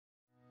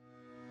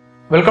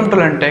Welcome to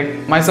Learn Tech.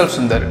 Myself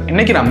Sundar.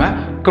 இன்னைக்கு நாம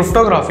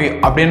Cryptography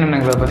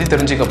அப்படிங்கறத பத்தி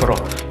தெரிஞ்சுக்க போறோம்.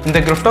 இந்த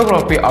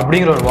Cryptography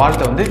அப்படிங்கற ஒரு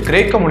வார்த்தை வந்து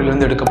கிரேக்க மொழியில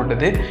இருந்து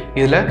எடுக்கப்பட்டது.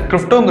 இதுல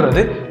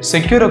கிரிப்டோங்கிறது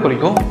செக்யூரை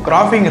குறிக்கும்,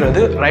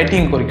 கிராஃபிங்கிறது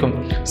ரைட்டிங் குறிக்கும்.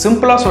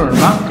 சிம்பிளா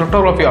சொல்லணும்னா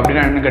Cryptography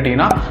அப்படினா என்ன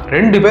கேட்டிங்கனா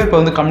ரெண்டு பேர் இப்ப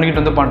வந்து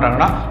கம்யூனிகேட் வந்து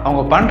பண்றாங்கன்னா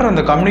அவங்க பண்ற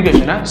அந்த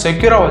கம்யூனிகேஷனை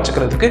செக்யூரா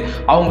வச்சுக்கிறதுக்கு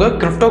அவங்க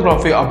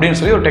Cryptography அப்படினு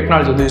சொல்லி ஒரு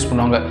டெக்னாலஜி வந்து யூஸ்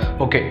பண்ணுவாங்க.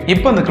 ஓகே,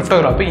 இப்போ அந்த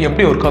Cryptography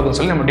எப்படி வர்க் ஆகுதுன்னு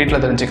சொல்லி நம்ம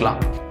டீடைலா தெரிஞ்சுக்கலாம்.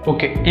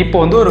 ஓகே, இப்போ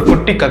வந்து ஒரு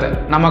குட்டி கதை.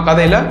 நம்ம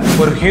கதையில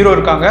ஒரு ஹீரோ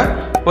இருக்காங்க,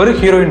 ஒரு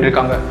ஹீரோயின்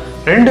இருக்காங்க.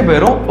 ரெண்டு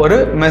பேரும் ஒரு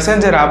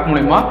மெசேஞ்சர் ஆப்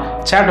மூலமா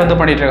chat வந்து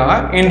பண்ணிட்டு இருக்காங்க.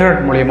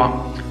 இன்டர்நெட் மூலமா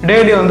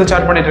டெய்லி வந்து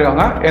chat பண்ணிட்டு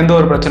இருக்காங்க. எந்த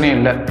ஒரு பிரச்சனையும்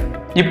இல்லை.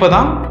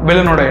 இப்போதான்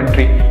வில்லனோட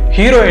என்ட்ரி.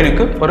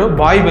 ஹீரோயினுக்கு ஒரு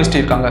பாய் பெஸ்ட்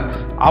இருக்காங்க.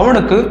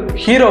 அவனுக்கு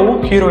ஹீரோவும்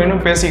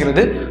ஹீரோயினும்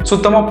பேசிக்கிறது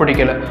சுத்தமாக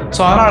பிடிக்கல.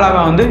 ஸோ அதனால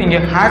அவன் வந்து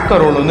இங்கே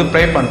ஹேக்கர் ரோல் வந்து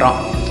ப்ளே பண்ணுறான்.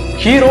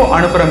 ஹீரோ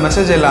அனுப்புகிற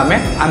மெசேஜ் எல்லாமே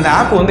அந்த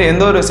ஆப் வந்து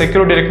எந்த ஒரு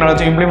செக்யூரிட்டி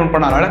டெக்னாலஜி இம்ப்ளிமெண்ட்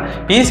பண்ணனால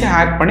ஈஸியாக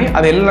ஹேக் பண்ணி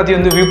அது எல்லாத்தையும்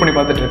வந்து வியூ பண்ணி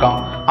பார்த்துட்டு இருக்கான்.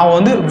 அவன்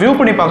வந்து வியூ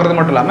பண்ணி பார்க்குறது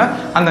மட்டும் இல்லாமல்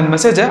அந்த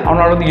மெசேஜை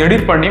அவனால் வந்து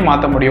எடிட் பண்ணி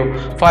மாற்ற முடியும்.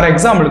 ஃபார்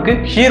எக்ஸாம்பிளுக்கு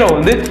ஹீரோ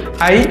வந்து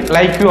ஐ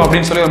லைக் யூ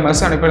அப்படின்னு சொல்லி ஒரு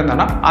மெசேஜ்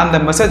அனுப்பியிருந்தானா அந்த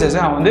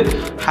மெசேஜஸை அவன் வந்து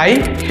ஐ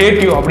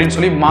ஹேட் யூ அப்படின்னு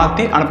சொல்லி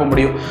மாற்றி அனுப்ப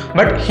முடியும்.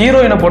 பட்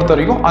ஹீரோயினை பொறுத்த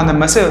வரைக்கும் அந்த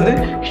மெசேஜ் வந்து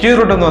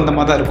ஹீரோட்ட வந்து வந்த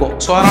மாதிரி தான் இருக்கும்.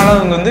 ஸோ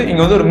அதனால் வந்து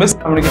இங்கே வந்து ஒரு மிஸ்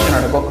கம்யூனிகேஷன்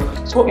நடக்கும்.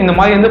 ஸோ இந்த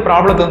மாதிரி வந்து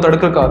ப்ராப்ளத்தை வந்து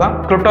தடுக்கிறதுக்காக தான்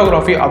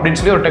கிரிப்டோகிராஃபி அப்படின்னு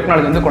சொல்லி ஒரு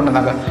டெக்னாலஜி வந்து கொண்டு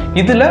வந்தாங்க.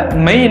 இதுல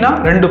மெயினா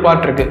ரெண்டு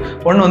பார்ட் இருக்கு.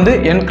 ஒன்னு வந்து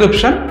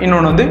என்கிரிப்ஷன்,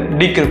 இன்னொன்னு வந்து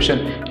டீக்ரிப்ஷன்.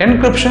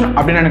 என்கிரிப்ஷன்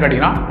அப்படின்னு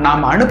கேட்டீங்கன்னா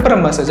நாம அனுப்புற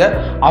மெசேஜை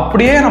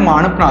அப்படியே நம்ம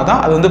அனுப்புனாதான்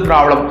அது வந்து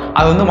ப்ராப்ளம்.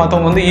 அது வந்து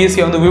மற்றவங்க வந்து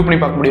ஈஸியாக வந்து வியூ பண்ணி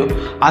பார்க்க முடியும்.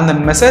 அந்த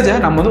மெசேஜை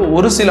நம்ம வந்து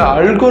ஒரு சில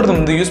அல்கோரிதம்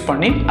வந்து யூஸ்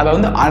பண்ணி அதை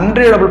வந்து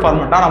அன்ரீடபிள்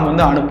ஃபார்மேட்டாக நம்ம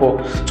வந்து அனுப்புவோம்.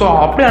 ஸோ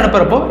அப்படி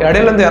அனுப்புறப்போ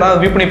இடையில இருந்து யாராவது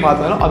வியூ பண்ணி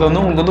பார்த்தாலும் அது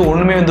வந்து உங்களுக்கு வந்து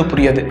ஒண்ணுமே வந்து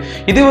புரியாது.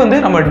 இது வந்து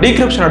நம்ம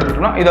டீக்ரிப்ஷன்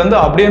எடுத்துட்டோம்னா இது வந்து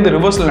அப்படியே வந்து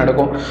ரிவர்ஸில்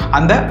நடக்கும்.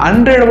 அந்த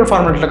அன்ரீடபிள்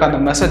ஃபார்மேட்டில் இருக்க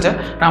அந்த மெசேஜை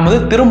நம்ம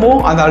வந்து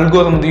திரும்பவும் அந்த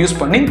அல்கோரிதம் வந்து யூஸ்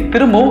பண்ணி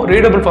திரும்பவும்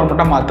ரீடபிள்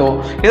ஃபார்மேட்டா மாத்துவோம்.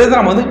 இதை தான்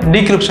நம்ம வந்து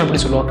டீக்ரிப்ஷன் அப்படி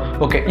சொல்லுவோம்.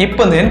 ஓகே,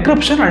 இப்போ இந்த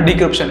என்கிரிப்ஷன் அண்ட்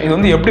டீக்ரிப்ஷன் இது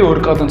வந்து எப்படி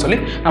ஒர்க் ஆகுதுன்னு சொல்லி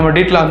நம்ம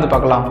டீட்டெயிலாக வந்து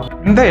பார்க்கலாம்.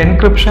 இந்த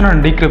என்கிரிப்ஷன்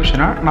அண்ட்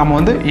டீக்ரிப்ஷனை நம்ம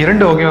வந்து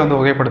இரண்டு வகையை வந்து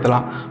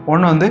வகைப்படுத்தலாம்.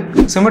 ஒன்று வந்து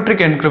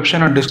சிமெட்ரிக்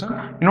என்கிரிப்ஷன் அண்ட் டிஸ்டன்,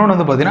 இன்னொன்று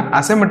வந்து பார்த்தீங்கன்னா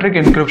அசிமெட்ரிக்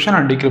என்கிரிப்ஷன்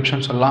அண்ட்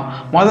டீக்ரிப்ஷன் சொல்லலாம்.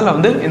 முதல்ல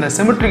வந்து இந்த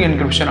சிமெட்ரிக்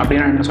என்கிரிப்ஷன்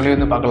அப்படின்னு என்ன சொல்லி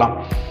வந்து பார்க்கலாம்.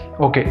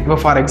 ஓகே, இப்போ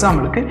ஃபார்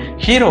எக்ஸாம்பிளுக்கு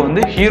ஹீரோ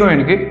வந்து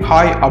ஹீரோயினுக்கு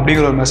ஹாய்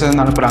அப்படிங்கிற ஒரு மெசேஜ்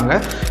வந்து அனுப்புகிறாங்க.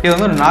 இது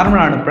வந்து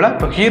நார்மலாக அனுப்பலை.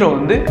 இப்போ ஹீரோ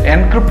வந்து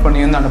என்கிரிப்ட் பண்ணி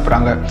வந்து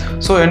அனுப்புகிறாங்க.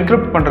 ஸோ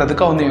என்கிரிப்ட்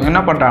பண்ணுறதுக்கு வந்து இவங்க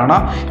என்ன பண்ணுறாங்கன்னா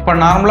இப்போ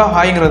நார்மலாக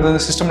ஹாய்ங்கிறது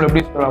வந்து சிஸ்டமில்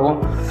எப்படி ஸ்டோர் ஆகும்,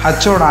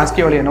 ஹச்சோட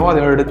ஆஸ்கி வேல்யூ என்னவோ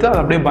அதை எடுத்து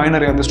அது அப்படியே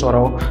பைனரி வந்து ஸ்டோர்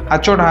ஆகும்.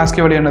 ஹச்சோட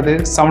ஆஸ்கி வேல்யூ என்னது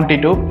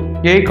 72,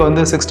 ஏக்கு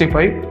வந்து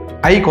 65,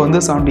 ஐக்கு வந்து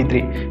 73.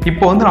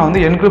 இப்போ வந்து நான் வந்து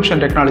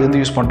என்கிரிப்ஷன் டெக்னாலஜி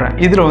வந்து யூஸ் பண்ணுறேன்.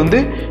 இதில் வந்து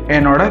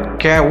என்னோட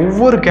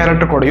ஒவ்வொரு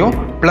கேரக்டர் கூடயும்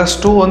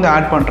 +2 வந்து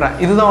ஆட் பண்ணுறேன்.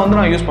 இதுதான் வந்து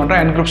நான் யூஸ்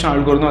பண்ணுறேன் என்கிரிப்ஷன்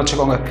அல்கோரிதம்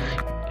வச்சுக்கோங்க.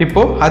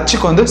 இப்போ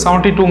ஹச்சுக்கு வந்து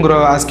 72ங்கிற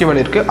ஆஸ்கி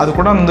வேல்யூ இருக்குது. அது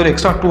கூட வந்து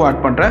எக்ஸ்ட்ரா 2 ஆட்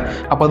பண்ணுறேன்.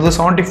 அப்போ அது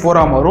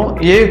 74 மாறும்.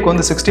 ஏக்கு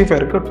வந்து 65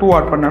 இருக்குது, 2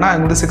 ஆட் பண்ணேன்னா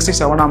அது வந்து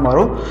 67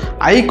 மாறும்.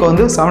 ஐக்கு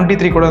வந்து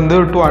 73 கூட வந்து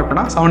 2 ஆட்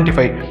பண்ணால்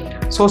 75.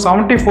 ஸோ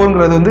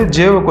 74ங்கிறது வந்து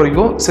ஜேவை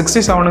குறிக்கும்,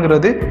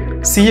 67ங்கிறது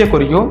சிஏ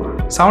குறிக்கும்,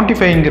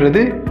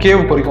 75ங்கிறது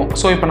கேவை குறிக்கும்.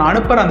 ஸோ இப்போ நான்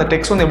அனுப்புகிற அந்த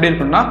டெக்ஸ்ட் வந்து எப்படி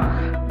இருக்குன்னா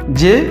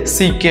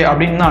ஜேசிகே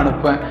அப்படின்னு தான்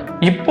அனுப்புவேன்.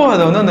 இப்போ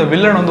அதை வந்து அந்த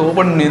வில்லன் வந்து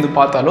ஓப்பன் பண்ணி வந்து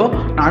பார்த்தாலும்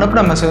நான்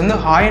அனுப்பின மெசேஜ் வந்து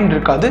ஹாயின்னு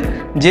இருக்காது,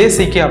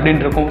 ஜேசிகே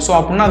அப்படின்னு இருக்கும். ஸோ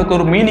அப்படின்னா அதுக்கு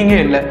ஒரு மீனிங்கே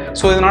இல்லை.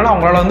 ஸோ இதனால்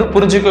அவங்களால வந்து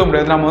புரிஞ்சிக்கவே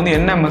முடியாது நம்ம வந்து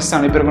என்ன மெசேஜ்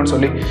அனுப்பியிருக்கோன்னு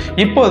சொல்லி.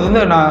 இப்போ அது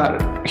வந்து நான்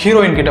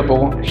ஹீரோயின் கிட்ட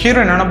போகும்.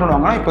 ஹீரோயின் என்ன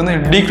பண்ணுவாங்கன்னா இப்போ வந்து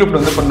டீக்ரிப்ட்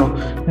வந்து பண்ணணும்.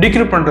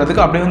 டீக்ரிப்ட்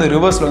பண்ணுறதுக்கு அப்படியே வந்து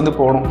ரிவர்ஸில் வந்து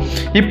போகணும்.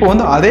 இப்போ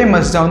வந்து அதே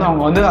மெசேஜை வந்து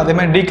அவங்க வந்து அதே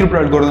மாதிரி டீக்ரிப்ட்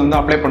அல்கோரிதம் வந்து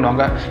அப்ளை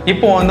பண்ணுவாங்க.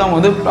 இப்போ வந்து அவங்க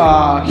வந்து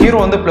ஹீரோ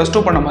வந்து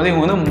 +2 பண்ண மாதிரி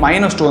இவங்க வந்து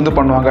 -2 வந்து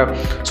பண்ணுவாங்க.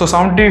 ஸோ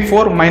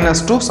 74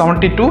 - 2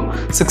 72,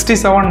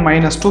 67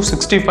 - 2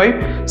 65,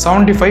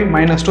 75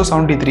 - 2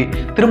 73.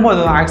 திரும்ப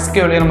அது ஆஸ்கி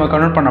வேல்யூ நம்ம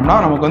கன்வெர்ட் பண்ணோம்னா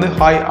நமக்கு வந்து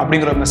ஹாய்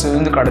அப்படிங்கிற மெசேஜ்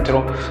வந்து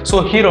கிடைச்சிரும்.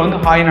 ஸோ ஹீரோ வந்து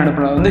ஹாய்னு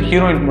அனுப்புனது வந்து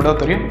ஹீரோயின்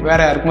மட்டும் தெரியும், வேற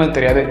யாருக்குமே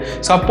தெரியாது.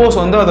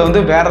 சப்போஸ் வந்து அதை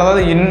வந்து வேற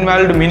ஏதாவது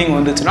இன்வால்வ்டு மீனிங்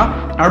வந்துச்சுன்னா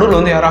நடுவில்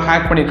வந்து யாராவது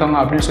ஹேக் பண்ணியிருக்காங்க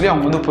அப்படின்னு சொல்லி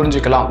அவங்க வந்து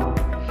புரிஞ்சுக்கலாம்.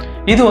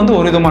 இது வந்து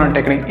ஒரு விதமான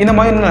டெக்னிக். இந்த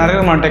மாதிரி நிறைய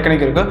விதமான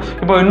டெக்னிக் இருக்குது.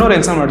 இப்போ இன்னொரு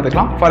எக்ஸாம்பிள்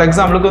எடுத்துக்கலாம். ஃபார்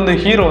எக்ஸாம்பிளுக்கு வந்து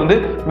ஹீரோ வந்து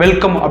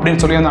வெல்கம்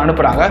அப்படின்னு சொல்லி வந்து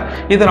அனுப்புகிறாங்க.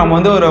 இது நம்ம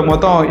வந்து ஒரு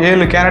மொத்தம்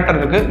 7 கேரக்டர்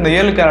இருக்குது. இந்த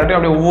 7 கேரக்டர்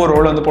அப்படியே ஒவ்வொரு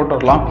ரோவில் வந்து போட்டு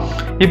வரலாம்.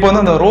 இப்போ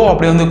வந்து அந்த ரோ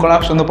அப்படி வந்து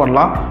கொலாப்ஸ் வந்து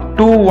பண்ணலாம்.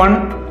 2 1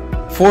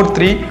 4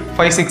 3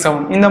 5 6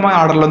 7 இந்த மாதிரி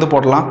ஆர்டரில் வந்து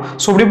போடலாம்.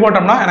 ஸோ இப்படி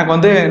போட்டோம்னா எனக்கு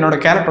வந்து என்னோட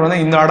கேரக்டர் வந்து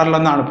இந்த ஆர்டரில்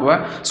வந்து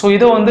அனுப்புவேன். ஸோ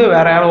இதை வந்து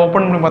வேற யாரும்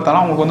ஓப்பன் பண்ணி பார்த்தாலும்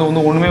அவங்களுக்கு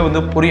வந்து ஒன்றுமே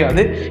வந்து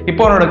புரியாது.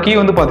 இப்போ என்னோட கீ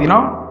வந்து பார்த்தீங்கன்னா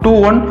 2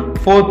 1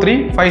 4 3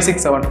 5 6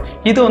 7.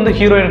 இது வந்து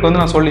ஹீரோயினுக்கு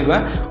வந்து நான்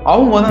சொல்லிடுவேன்.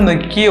 அவங்க வந்து அந்த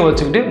கீயை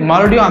வச்சுக்கிட்டு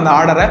மறுபடியும் அந்த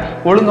ஆர்டரை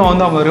ஒழுங்காக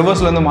வந்து அவங்க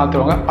ரிவர்ஸில் வந்து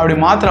மாற்றுவாங்க. அப்படி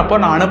மாற்றுறப்போ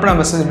நான் அனுப்பின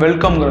மெசேஜ்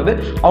வெல்கம்ங்கிறது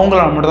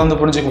அவங்களால மட்டும் தான் வந்து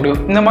புரிஞ்சிக்க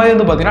முடியும். இந்த மாதிரி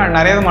வந்து பார்த்தீங்கன்னா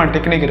நிறைய விதமான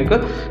டெக்னிக்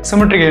இருக்குது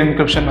சிமெட்ரிக்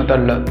என்கிரிப்ஷன்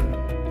மெத்தடில்.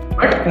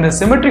 பட் இந்த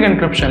சிமெட்ரிக்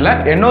என்கிரிப்ஷன்ல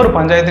என்ன ஒரு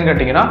பஞ்சாயத்துன்னு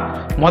கேட்டிங்கன்னா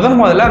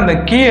முதல்ல அந்த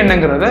கீ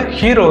என்னங்கிறத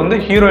ஹீரோ வந்து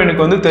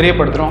ஹீரோயினுக்கு வந்து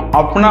தெரியப்படுத்துறோம்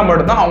அப்படின்னா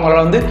மட்டும்தான்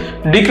அவங்களால வந்து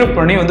டிகிரிப்ட்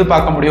பண்ணி வந்து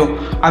பார்க்க முடியும்.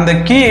 அந்த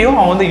கீயையும்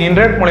அவங்க வந்து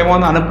இன்டர்நெட் மூலமா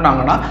வந்து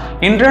அனுப்புனாங்கன்னா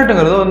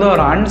இன்டர்நெட்டுங்கிறது வந்து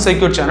ஒரு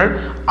அன்செக்யூர் சேனல்,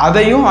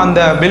 அதையும் அந்த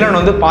வில்லன்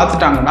வந்து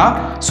பார்த்துட்டாங்கன்னா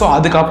ஸோ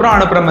அதுக்கப்புறம்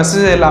அனுப்புகிற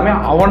மெசேஜ் எல்லாமே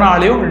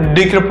அவனாலையும்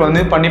டிகிரிப்ட்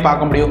வந்து பண்ணி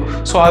பார்க்க முடியும்.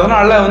 ஸோ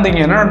அதனால வந்து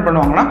இங்கே என்ன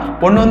பண்ணுவாங்கன்னா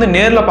ஒன்று வந்து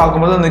நேரில்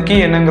பார்க்கும்போது அந்த கீ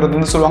என்னங்கிறது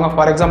வந்து சொல்லுவாங்க.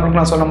 ஃபார் எக்ஸாம்பிளுக்கு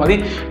நான் சொன்ன மாதிரி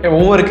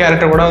ஒவ்வொரு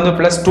கேரக்டர் கூட வந்து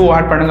 +2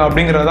 ஆட் பண்ணுங்க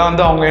அப்படிங்கிறத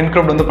வந்து அவங்க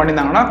என்கிரிப்ட் வந்து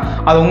பண்ணியிருந்தாங்கன்னா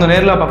அது வந்து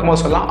நேரில்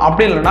பார்க்கும்போது சொல்லலாம்.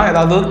 அப்படி இல்லைன்னா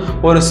ஏதாவது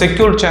ஒரு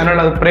செக்யூர்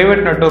சேனல் அது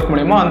பிரைவேட் நெட்வொர்க்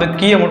மூலிமா அந்த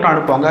கீயை மட்டும்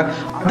அனுப்புவாங்க.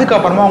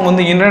 அதுக்கப்புறமா அவங்க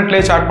வந்து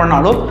இன்டர்நெட்லேயே சாட்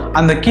பண்ணாலும்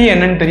அந்த கீ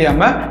என்னன்னு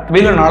தெரியாமல்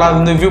வில்லனால அது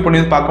வந்து வியூ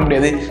பண்ணி பார்க்க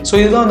முடியாது. ஸோ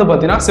இதுதான் வந்து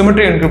பார்த்தீங்கன்னா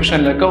சிமெட்ரிக்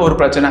என்கிரிப்ஷனில் இருக்க ஒரு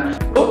பிரச்சனை.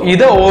 ஸோ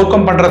இதை ஓவர்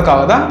கம்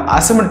பண்ணுறதுக்காக தான்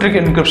அசிமெட்ரிக்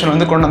என்கிரிப்ஷன்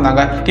வந்து கொண்டு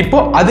வந்தாங்க. இப்போ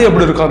அது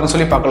எப்படி இருக்காதுன்னு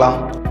சொல்லி பார்க்கலாம்.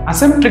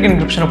 அசிமெட்ரிக்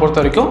என்கிரிப்ஷனை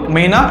பொறுத்த வரைக்கும்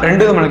மெயினாக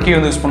 2 விதமான கீ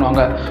வந்து யூஸ்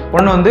பண்ணுவாங்க.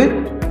 ஒன்று வந்து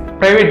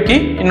பிரைவேட் கீ,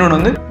 இன்னொன்று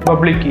வந்து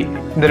பப்ளிக் கீ.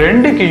 இந்த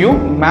 2 கீயும்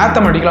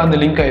மேத்தமெட்டிக்கலாக வந்து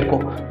லிங்க்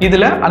ஆகிருக்கும்.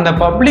 இதில் அந்த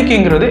பப்ளிக்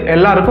கீங்கிறது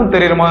எல்லாருக்கும்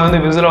தெரிகிற மாதிரி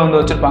வந்து விசிலாக வந்து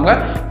வச்சுருப்பாங்க.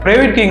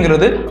 ப்ரைவேட்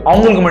கீங்கிறது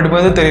அவங்களுக்கு மட்டுமே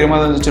வந்து தெரிகிற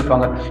மாதிரி வந்து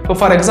வச்சுருப்பாங்க. இப்போ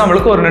ஃபார்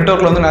எக்ஸாம்பிளுக்கு ஒரு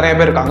நெட்வொர்க்கில் வந்து நிறைய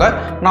பேர் இருக்காங்க.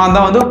 நான்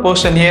தான் வந்து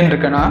பர்சன் ஏன்னு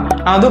இருக்கேன்னா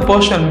நான் வந்து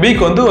பர்சன்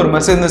பிக்கு வந்து ஒரு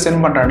மெசேஜ் வந்து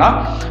சென்ட் பண்ணுறேன்னா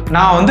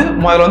நான் வந்து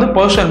முதல்ல வந்து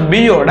பர்சன்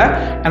பியோட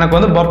எனக்கு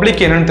வந்து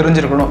பப்ளிக் என்னன்னு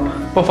தெரிஞ்சிருக்கணும்.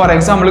 இப்போ ஃபார்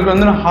எக்ஸாம்பிளுக்கு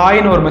வந்து நான்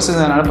ஹாய்னு ஒரு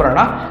மெசேஜ் நான்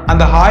அனுப்புகிறேன்னா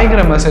அந்த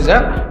ஹாய்ங்கிற மெசேஜை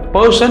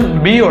பர்சன்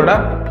பியோட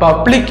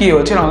பப்ளிக் கீயை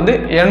வச்சு நான் வந்து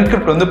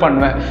என்கிரிப்ட் வந்து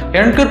பண்ணுவேன்.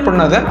 என்கிரிப்ட்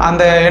பண்ணதை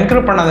அந்த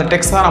என்கிரிப்ட் பண்ண அந்த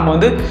டெக்ஸ்ட் தான் நம்ம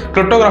வந்து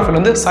கிரிப்டோகிராஃபியில்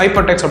வந்து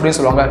சைபர் டெக்ஸ்ட் அப்படின்னு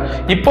சொல்லுவாங்க.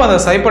 இப்போ அந்த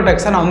சைபர்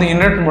டெக்ஸ்ட்டை நான் வந்து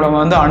இன்டர்நெட்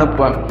மூலமாக வந்து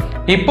அனுப்புவேன்.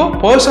 இப்போ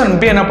பர்சன்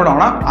பி என்ன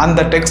பண்ணுவாங்கன்னா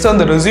அந்த டெக்ஸ்ட்டை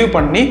வந்து ரிசீவ்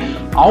பண்ணி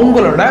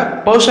அவங்களோட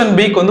பர்சன்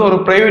பிக்கு வந்து ஒரு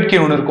பிரைவேட் கீ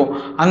ஒன்று இருக்கும்.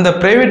 அந்த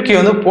பிரைவேட் கீ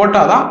வந்து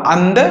போட்டால் தான்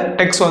அந்த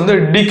டெக்ஸ்ட் வந்து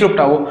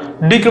டீக்ரிப்ட் ஆகும்.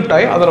 டீக்ரிப்ட்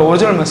ஆகி அதோட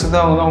ஒரிஜினல் மெசேஜ்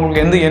தான் வந்து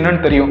அவங்களுக்கு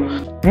என்னன்னு தெரியும்.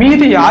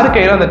 மீதி யாரு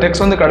கையில் அந்த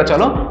டெக்ஸ்ட் வந்து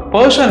கிடைச்சாலும்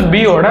பர்சன்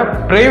பியோட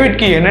பிரைவேட்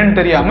கீ என்னன்னு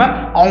தெரியாமல்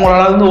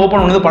அவங்களால வந்து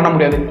ஓப்பன் வந்து பண்ண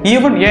முடியாது.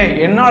 ஈவன்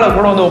என்னால்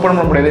கூட வந்து ஓப்பன்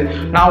பண்ண முடியாது.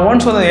 நான்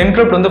ஒன்ஸ் வந்து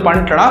என்கிரிப்ட் வந்து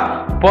பண்ணிட்டேன்னா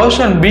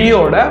பர்சன்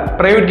பியோட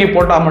பிரைவேட் கீ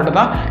போட்டால்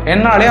மட்டும்தான்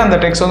என்னாலே அந்த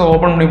டெக்ஸ்ட் வந்து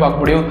ஓப்பன் பண்ணி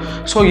பார்க்க முடியும்.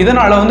 ஸோ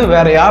இதனால் வந்து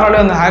வேறு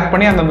யாராலையும் வந்து ஹேக்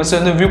பண்ணி அந்த மெசேஜ்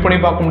வந்து வியூ பண்ணி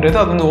பார்க்க முடியாது.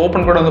 அது வந்து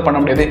ஓப்பன் கூட வந்து பண்ண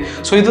முடியாது.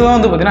 ஸோ இதுதான்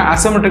வந்து பார்த்தீங்கன்னா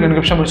அசிமெட்ரிக்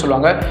என்கிரிப்ஷன் அப்படின்னு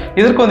சொல்லுவாங்க.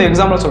 இதற்கு வந்து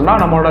எக்ஸாம்பிள் சொல்லலாம்,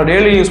 நம்மளோட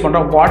டெய்லி யூஸ்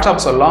பண்ணுற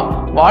வாட்ஸ்அப் சொல்லலாம்.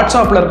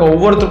 வாட்ஸ்அப்பில் இருக்க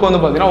ஒவ்வொருத்தருக்கும்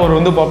வந்து பார்த்தீங்கன்னா ஒரு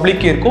வந்து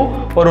பப்ளிக் கீ இருக்கும்,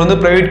 ஒரு வந்து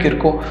பிரைவேட் கீ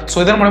இருக்கும். ஸோ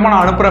இதன் மூலமா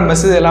நான் அனுப்புகிற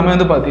மெசேஜ் எல்லாமே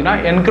வந்து பார்த்தீங்கன்னா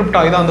என்கிரிப்ட்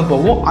ஆகி தான் வந்து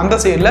போகும். அந்த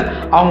சைடில்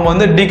அவங்க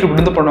வந்து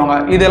டீக்ரிப்ட் வந்து பண்ணுவாங்க.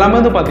 இது எல்லாமே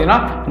வந்து பார்த்தீங்கன்னா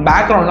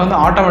பேக்ரவுண்டில் வந்து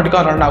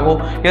ஆட்டோமேட்டிக்காக ரன் ஆகும்.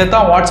 இதை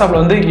தான்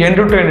வாட்ஸ்அப்பில் வந்து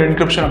எண்ட்-டு-எண்ட்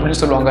என்கிரிப்ஷன்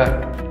அப்படின்னு சொல்லுவாங்க.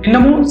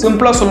 இன்னமும்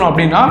சிம்பிளாக சொல்லணும்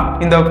அப்படின்னா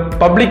இந்த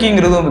பப்ளிக்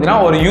கீங்கிறது பார்த்தீங்கன்னா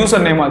ஒரு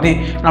யூசர் நேம் மாதிரி.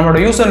 நம்மளோட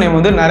யூசர் நேம்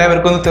வந்து நிறைய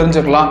பேருக்கு வந்து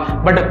தெரிஞ்சிருக்கலாம்.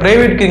 பட்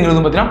பிரைவேட்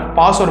கீங்கிறது பார்த்தீங்கன்னா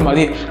பாஸ்வேர்டு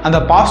மாதிரி. அந்த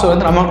பாஸ்வேர்டு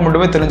வந்து நமக்கு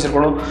மட்டுமே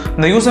தெரிஞ்சிருக்கணும்.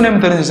 இந்த யூசர்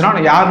நேம் தெரிஞ்சிச்சுன்னா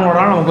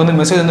யாருனாலும் நமக்கு வந்து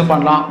மெசேஜ் வந்து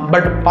பண்ணலாம்.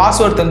 பட்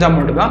பாஸ்வேர்டு தெரிஞ்சால்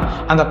மட்டும்தான்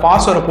அந்த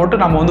பாஸ்வேர்டை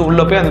போட்டு நம்ம வந்து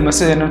உள்ளே போய் அந்த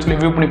மெசேஜ் என்னன்னு சொல்லி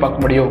வியூ பண்ணி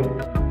பார்க்க முடியும்.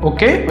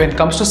 Okay, when it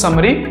comes to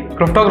summary,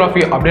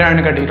 cryptography அப்படின்னா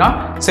என்ன கேட்டிங்கன்னா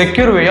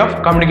செக்யூர் வே ஆஃப்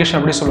கம்யூனிகேஷன்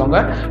அப்படி சொல்லுவாங்க.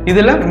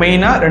 இதில்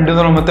மெயினாக 2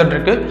 விதமான மெத்தட்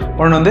இருக்குது.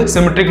 ஒன்று வந்து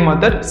சிமெட்ரிக்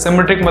மெத்தட்.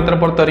 சிமெட்ரிக் மெத்தடை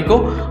பொறுத்த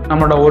வரைக்கும்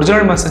நம்மளோட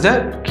ஒரிஜினல் மெசேஜை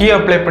கீ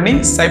அப்ளை பண்ணி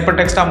சைபர்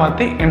டெக்ஸ்ட்டாக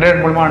மாற்றி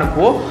இன்டர்நெட் மூலமாக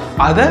அனுப்புவோம்.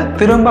 அதை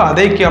திரும்ப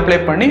அதே கீ அப்ளை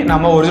பண்ணி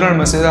நம்ம ஒரிஜினல்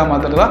மெசேஜாக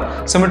மாற்றுறது தான்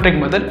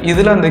சிமெட்ரிக் மெத்தட்.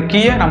 இதில் அந்த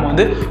கீயை நம்ம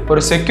வந்து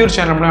ஒரு செக்யூர்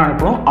சேனல் மூலம்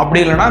அனுப்பணும்.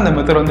 அப்படி இல்லைனா அந்த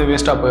மெத்தட் வந்து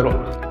வேஸ்ட்டாக போயிடும்.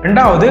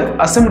 ரெண்டாவது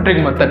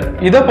அசிமெட்ரிக் மெத்தட்.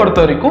 இதை பொறுத்த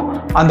வரைக்கும்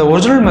அந்த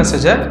ஒரிஜினல்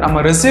மெசேஜை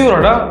நம்ம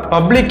ரிசீவரோட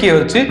பப்ளிக் கீயை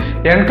வச்சு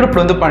என்கிரிப்ட்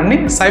வந்து பண்ணி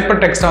சைபர்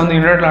டெக்ஸ்ட்டை வந்து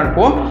இன்டர்நெட்டில்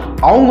அனுப்புவோம்.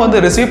 அவங்க வந்து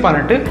ரிசீவ்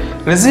பண்ணிட்டு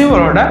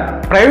ரிசீவரோட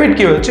பிரைவேட்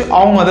கீ வச்சு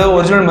அவங்க அதை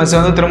ஒரிஜினல் மெசேஜ்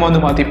வந்து திரும்ப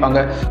வந்து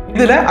மாற்றிப்பாங்க.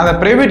 இதில் அந்த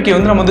பிரைவேட் கீ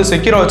வந்து நம்ம வந்து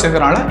செக்யூராக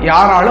வச்சிருக்கனால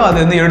யாராலும் அதை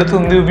வந்து எடுத்து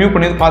வந்து வியூ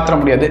பண்ணி பார்த்துட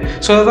முடியாது.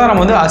 ஸோ இதை தான்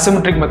நம்ம வந்து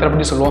அசிமெட்ரிக் மெத்தட்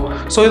அப்படின்னு சொல்லுவோம்.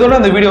 ஸோ இதோட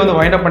அந்த வீடியோ வந்து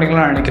வைண்ட் அப்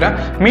பண்ணிக்கலாம்னு நினைக்கிறேன்.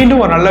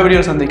 மீண்டும் ஒரு நல்ல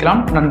வீடியோ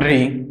சந்திக்கலாம். நன்றி.